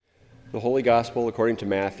The Holy Gospel according to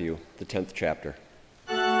Matthew, the 10th chapter.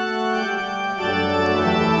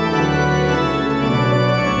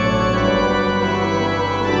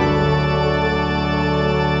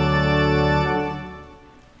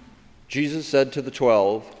 Jesus said to the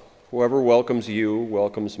 12, "Whoever welcomes you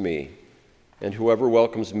welcomes me, and whoever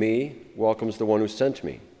welcomes me welcomes the one who sent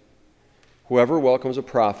me. Whoever welcomes a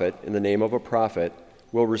prophet in the name of a prophet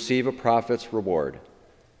will receive a prophet's reward.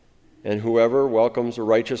 And whoever welcomes a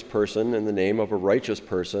righteous person in the name of a righteous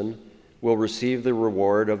person will receive the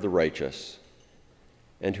reward of the righteous.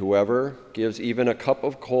 And whoever gives even a cup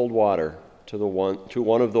of cold water to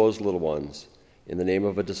one of those little ones in the name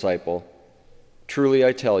of a disciple, truly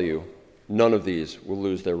I tell you, none of these will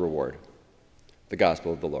lose their reward." The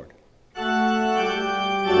Gospel of the Lord.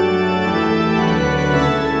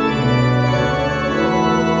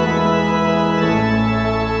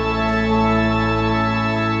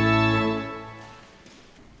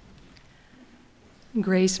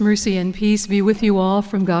 Grace, mercy, and peace be with you all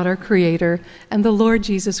from God our Creator and the Lord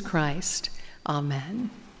Jesus Christ. Amen.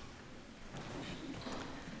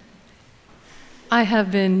 I have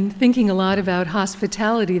been thinking a lot about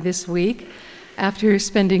hospitality this week after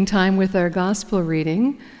spending time with our gospel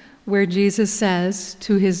reading, where Jesus says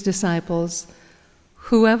to his disciples,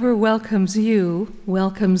 "Whoever welcomes you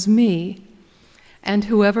welcomes me, and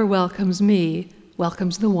whoever welcomes me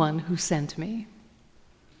welcomes the one who sent me."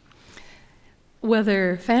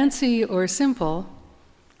 Whether fancy or simple,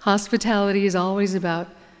 hospitality is always about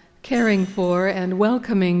caring for and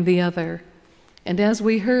welcoming the other. And as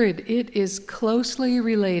we heard, it is closely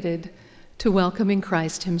related to welcoming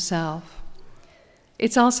Christ himself.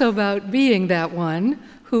 It's also about being that one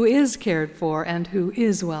who is cared for and who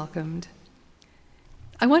is welcomed.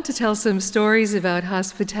 I want to tell some stories about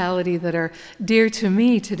hospitality that are dear to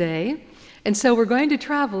me today. And so we're going to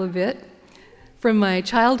travel a bit from my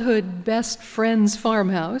childhood best friend's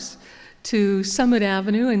farmhouse to Summit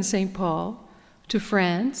Avenue in St. Paul, to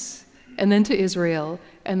France, and then to Israel,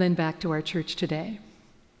 and then back to our church today.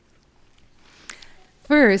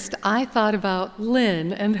 First, I thought about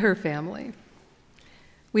Lynn and her family.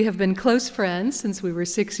 We have been close friends since we were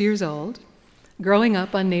 6 years old, growing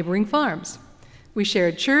up on neighboring farms. We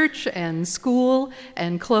shared church and school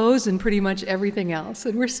and clothes and pretty much everything else,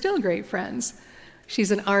 and we're still great friends.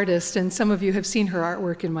 She's an artist, and some of you have seen her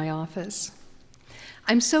artwork in my office.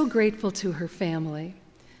 I'm so grateful to her family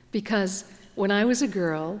because when I was a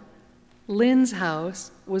girl, Lynn's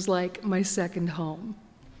house was like my second home.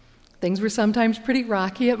 Things were sometimes pretty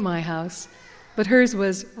rocky at my house, but hers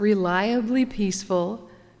was reliably peaceful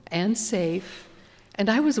and safe, and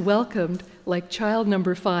I was welcomed like child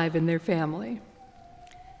number 5 in their family.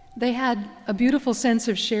 They had a beautiful sense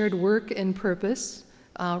of shared work and purpose,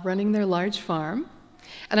 running their large farm.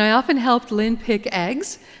 And I often helped Lynn pick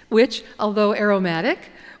eggs, which, although aromatic,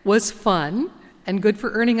 was fun and good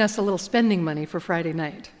for earning us a little spending money for Friday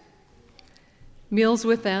night. Meals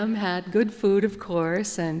with them had good food, of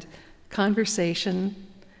course, and conversation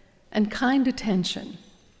and kind attention.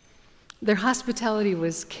 Their hospitality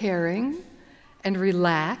was caring and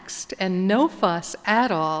relaxed and no fuss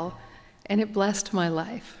at all, and it blessed my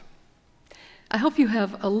life. I hope you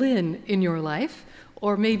have a Lynn in your life,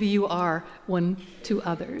 or maybe you are one to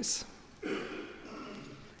others.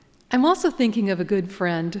 I'm also thinking of a good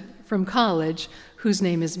friend from college whose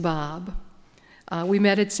name is Bob. We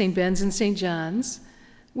met at St. Ben's and St. John's,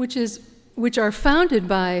 which are founded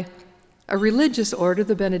by a religious order,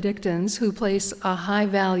 the Benedictines, who place a high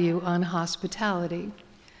value on hospitality.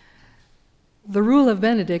 The rule of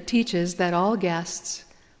Benedict teaches that all guests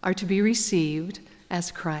are to be received as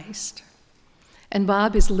Christ. And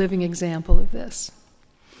Bob is a living example of this.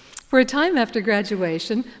 For a time after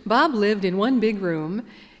graduation, Bob lived in one big room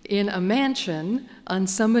in a mansion on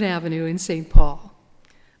Summit Avenue in St. Paul.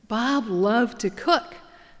 Bob loved to cook,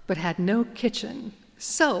 but had no kitchen.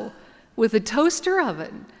 So, with a toaster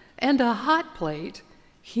oven and a hot plate,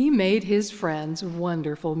 he made his friends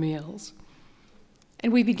wonderful meals.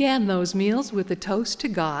 And we began those meals with a toast to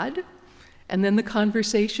God, and then the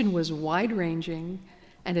conversation was wide-ranging,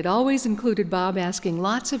 and it always included Bob asking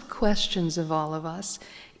lots of questions of all of us,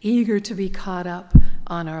 eager to be caught up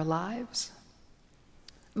on our lives.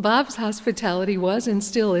 Bob's hospitality was and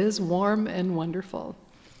still is warm and wonderful.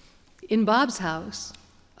 In Bob's house,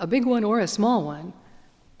 a big one or a small one,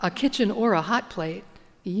 a kitchen or a hot plate,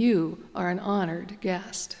 you are an honored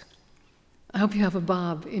guest. I hope you have a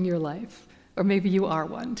Bob in your life, or maybe you are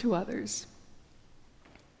one to others.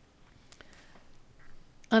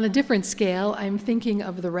 On a different scale, I'm thinking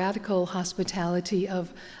of the radical hospitality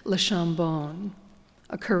of Le Chambon,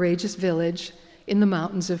 a courageous village in the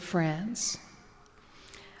mountains of France.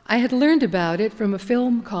 I had learned about it from a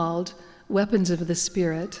film called Weapons of the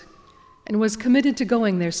Spirit and was committed to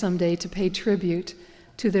going there someday to pay tribute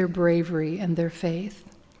to their bravery and their faith.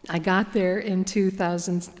 I got there in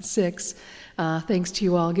 2006, thanks to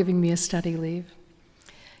you all giving me a study leave.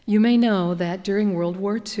 You may know that during World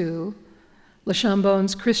War II, Le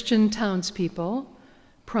Chambon's Christian townspeople,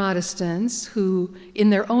 Protestants who in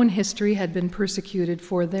their own history had been persecuted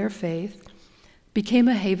for their faith, became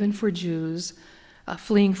a haven for Jews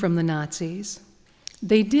fleeing from the Nazis.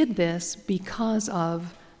 They did this because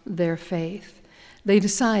of their faith. They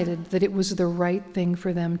decided that it was the right thing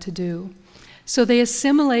for them to do. So they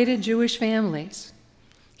assimilated Jewish families,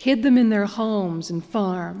 hid them in their homes and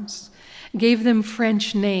farms, gave them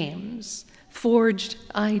French names, forged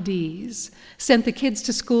IDs, sent the kids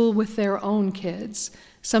to school with their own kids,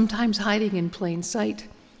 sometimes hiding in plain sight,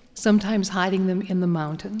 sometimes hiding them in the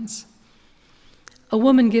mountains. A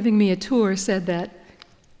woman giving me a tour said that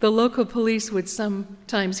the local police would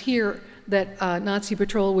sometimes hear that a Nazi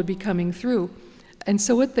patrol would be coming through, and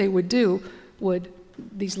so what they would do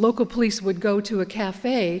these local police would go to a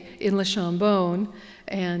cafe in Le Chambon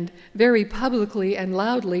and very publicly and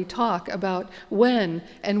loudly talk about when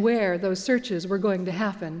and where those searches were going to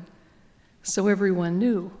happen. So everyone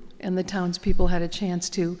knew, and the townspeople had a chance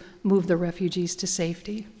to move the refugees to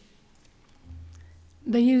safety.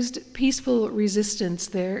 They used peaceful resistance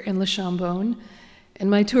there in Le Chambon, and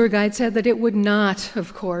my tour guide said that it would not,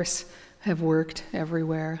 of course, have worked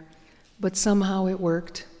everywhere, but somehow it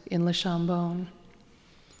worked in Le Chambon.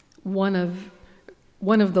 One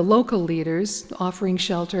of the local leaders offering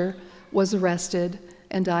shelter was arrested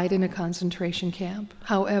and died in a concentration camp.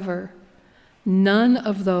 However, none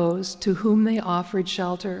of those to whom they offered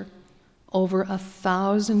shelter, over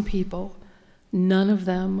 1,000 people, none of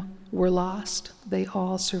them were lost. They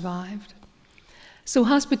all survived. So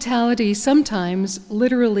hospitality sometimes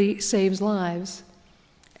literally saves lives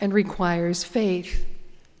and requires faith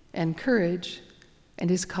and courage and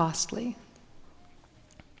is costly.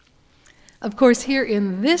 Of course, here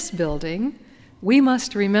in this building, we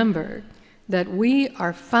must remember that we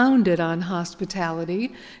are founded on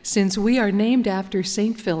hospitality since we are named after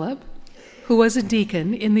St. Philip, who was a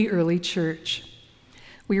deacon in the early church.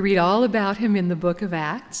 We read all about him in the book of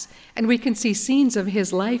Acts, and we can see scenes of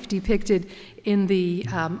his life depicted in the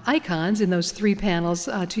icons in those 3 panels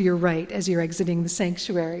to your right as you're exiting the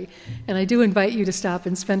sanctuary. And I do invite you to stop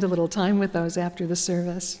and spend a little time with those after the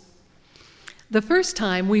service. The first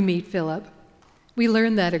time we meet Philip, we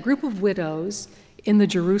learn that a group of widows in the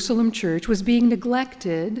Jerusalem church was being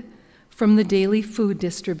neglected from the daily food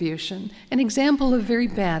distribution, an example of very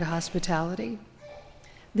bad hospitality.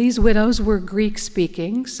 These widows were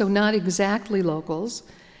Greek-speaking, so not exactly locals,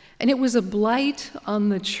 and it was a blight on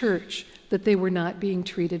the church that they were not being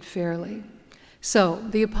treated fairly. So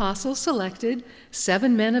the apostles selected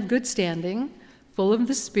 7 men of good standing, full of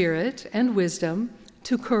the Spirit and wisdom,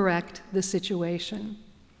 to correct the situation.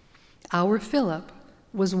 Our Philip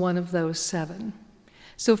was one of those 7.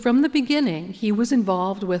 So from the beginning, he was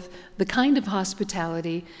involved with the kind of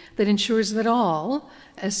hospitality that ensures that all,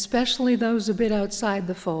 especially those a bit outside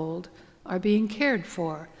the fold, are being cared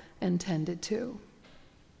for and tended to.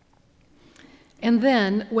 And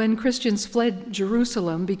then, when Christians fled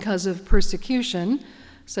Jerusalem because of persecution,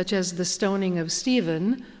 such as the stoning of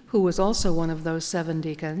Stephen, who was also one of those 7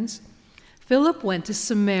 deacons, Philip went to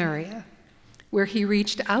Samaria, where he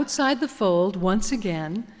reached outside the fold once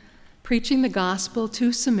again, preaching the gospel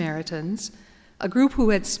to Samaritans, a group who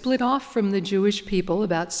had split off from the Jewish people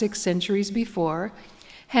about 6 centuries before,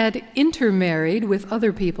 had intermarried with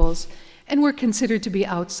other peoples, and were considered to be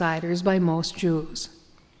outsiders by most Jews.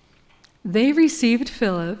 They received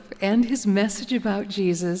Philip and his message about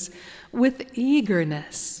Jesus with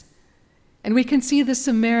eagerness. And we can see the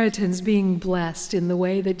Samaritans being blessed in the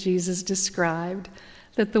way that Jesus described,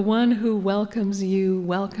 that the one who welcomes you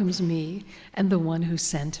welcomes me, and the one who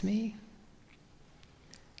sent me.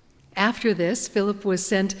 After this, Philip was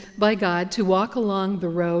sent by God to walk along the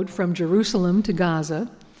road from Jerusalem to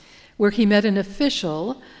Gaza, where he met an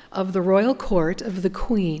official of the royal court of the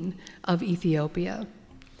Queen of Ethiopia.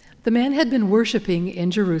 The man had been worshiping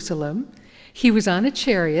in Jerusalem. He was on a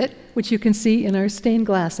chariot, which you can see in our stained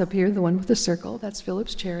glass up here, the one with the circle. That's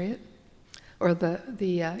Philip's chariot, or the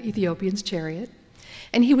Ethiopian's chariot.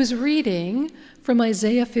 And he was reading from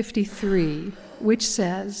Isaiah 53, which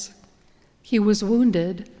says, "He was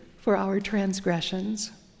wounded for our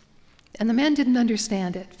transgressions." And the man didn't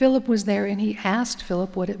understand it. Philip was there, and he asked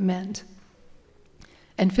Philip what it meant.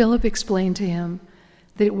 And Philip explained to him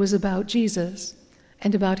that it was about Jesus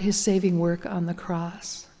and about his saving work on the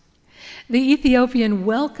cross. The Ethiopian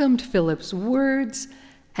welcomed Philip's words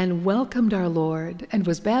and welcomed our Lord and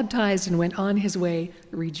was baptized and went on his way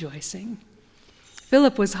rejoicing.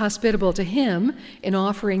 Philip was hospitable to him in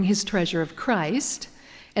offering his treasure of Christ,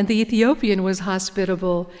 and the Ethiopian was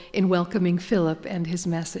hospitable in welcoming Philip and his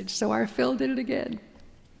message. So our Phil did it again.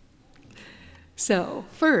 So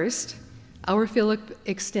first, our Philip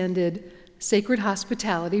extended sacred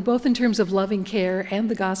hospitality, both in terms of loving care and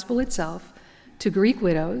the gospel itself, to Greek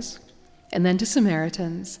widows, and then to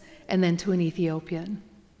Samaritans, and then to an Ethiopian.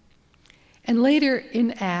 And later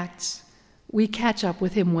in Acts, we catch up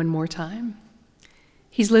with him one more time.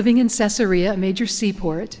 He's living in Caesarea, a major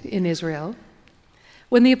seaport in Israel.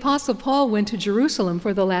 When the Apostle Paul went to Jerusalem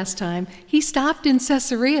for the last time, he stopped in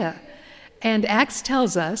Caesarea. And Acts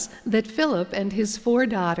tells us that Philip and his 4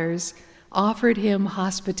 daughters offered him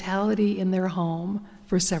hospitality in their home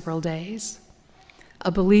for several days.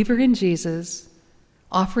 A believer in Jesus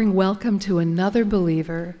offering welcome to another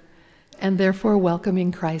believer and therefore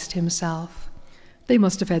welcoming Christ himself. They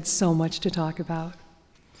must have had so much to talk about.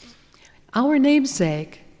 Our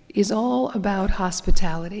namesake is all about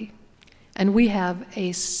hospitality, and we have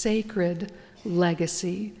a sacred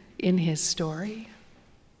legacy in his story.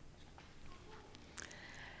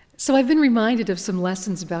 So I've been reminded of some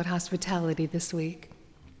lessons about hospitality this week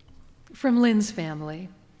from Lynn's family,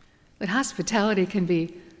 that hospitality can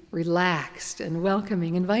be relaxed and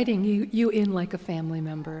welcoming, inviting you in like a family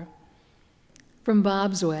member. From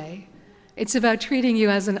Bob's way, it's about treating you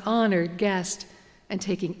as an honored guest and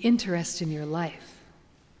taking interest in your life.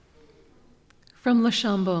 From Le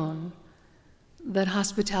Chambon, that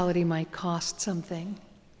hospitality might cost something.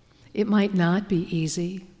 It might not be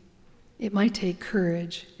easy. It might take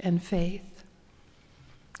courage and faith.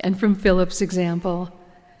 And from Philip's example,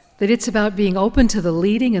 that it's about being open to the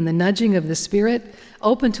leading and the nudging of the Spirit,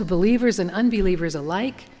 open to believers and unbelievers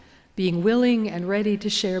alike, being willing and ready to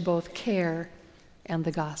share both care and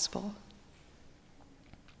the gospel.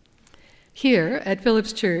 Here at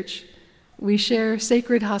Philip's Church, we share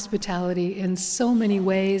sacred hospitality in so many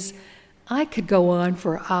ways. I could go on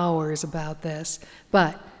for hours about this,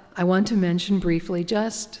 but I want to mention briefly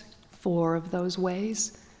just 4 of those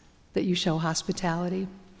ways that you show hospitality.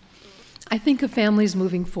 I think of families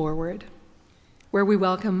moving forward, where we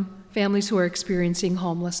welcome families who are experiencing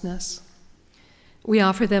homelessness. We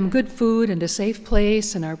offer them good food and a safe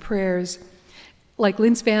place in our prayers, like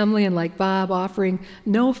Lynn's family and like Bob, offering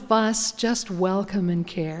no fuss, just welcome and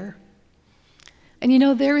care. And you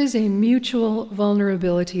know, there is a mutual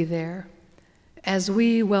vulnerability there as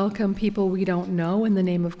we welcome people we don't know in the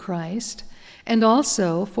name of Christ, and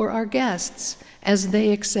also for our guests as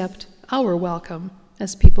they accept our welcome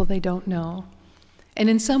as people they don't know. And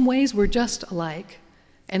in some ways, we're just alike,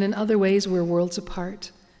 and in other ways, we're worlds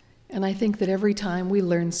apart. And I think that every time we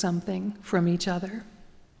learn something from each other.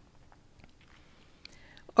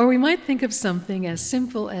 Or we might think of something as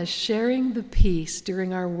simple as sharing the peace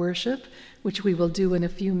during our worship, which we will do in a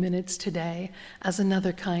few minutes today, as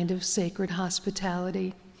another kind of sacred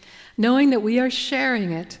hospitality, knowing that we are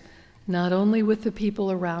sharing it not only with the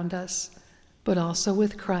people around us, but also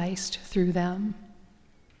with Christ through them.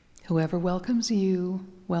 Whoever welcomes you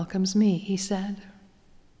welcomes me, he said.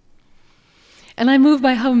 And I'm moved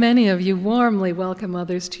by how many of you warmly welcome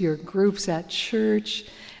others to your groups at church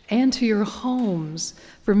and to your homes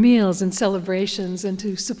for meals and celebrations and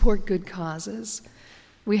to support good causes.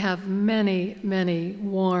 We have many, many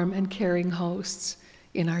warm and caring hosts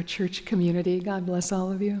in our church community. God bless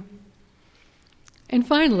all of you. And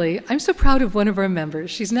finally, I'm so proud of one of our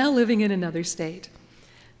members. She's now living in another state.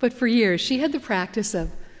 But for years, she had the practice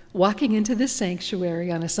of walking into this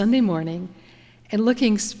sanctuary on a Sunday morning and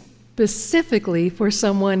looking specifically for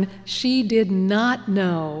someone she did not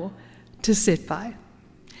know to sit by.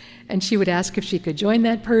 And she would ask if she could join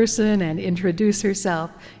that person and introduce herself,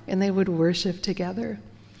 and they would worship together.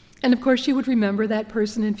 And of course, she would remember that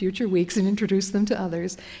person in future weeks and introduce them to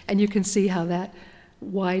others. And you can see how that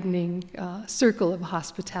widening circle of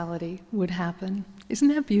hospitality would happen. Isn't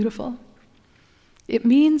that beautiful? It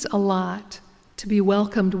means a lot to be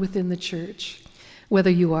welcomed within the church, whether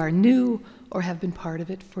you are new or have been part of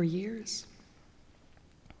it for years.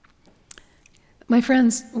 My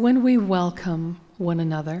friends, when we welcome one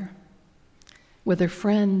another, whether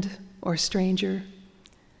friend or stranger,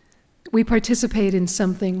 we participate in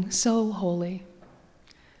something so holy,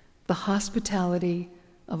 the hospitality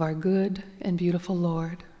of our good and beautiful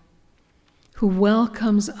Lord, who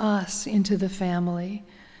welcomes us into the family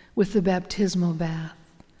with the baptismal bath,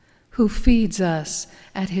 who feeds us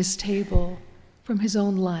at his table from his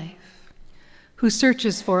own life, who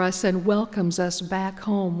searches for us and welcomes us back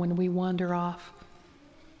home when we wander off,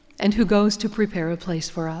 and who goes to prepare a place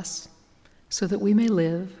for us so that we may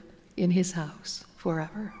live in his house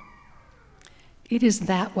forever. It is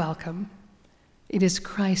that welcome, it is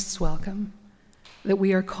Christ's welcome, that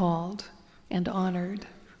we are called and honored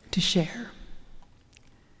to share.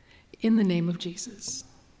 In the name of Jesus,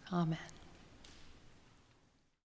 amen.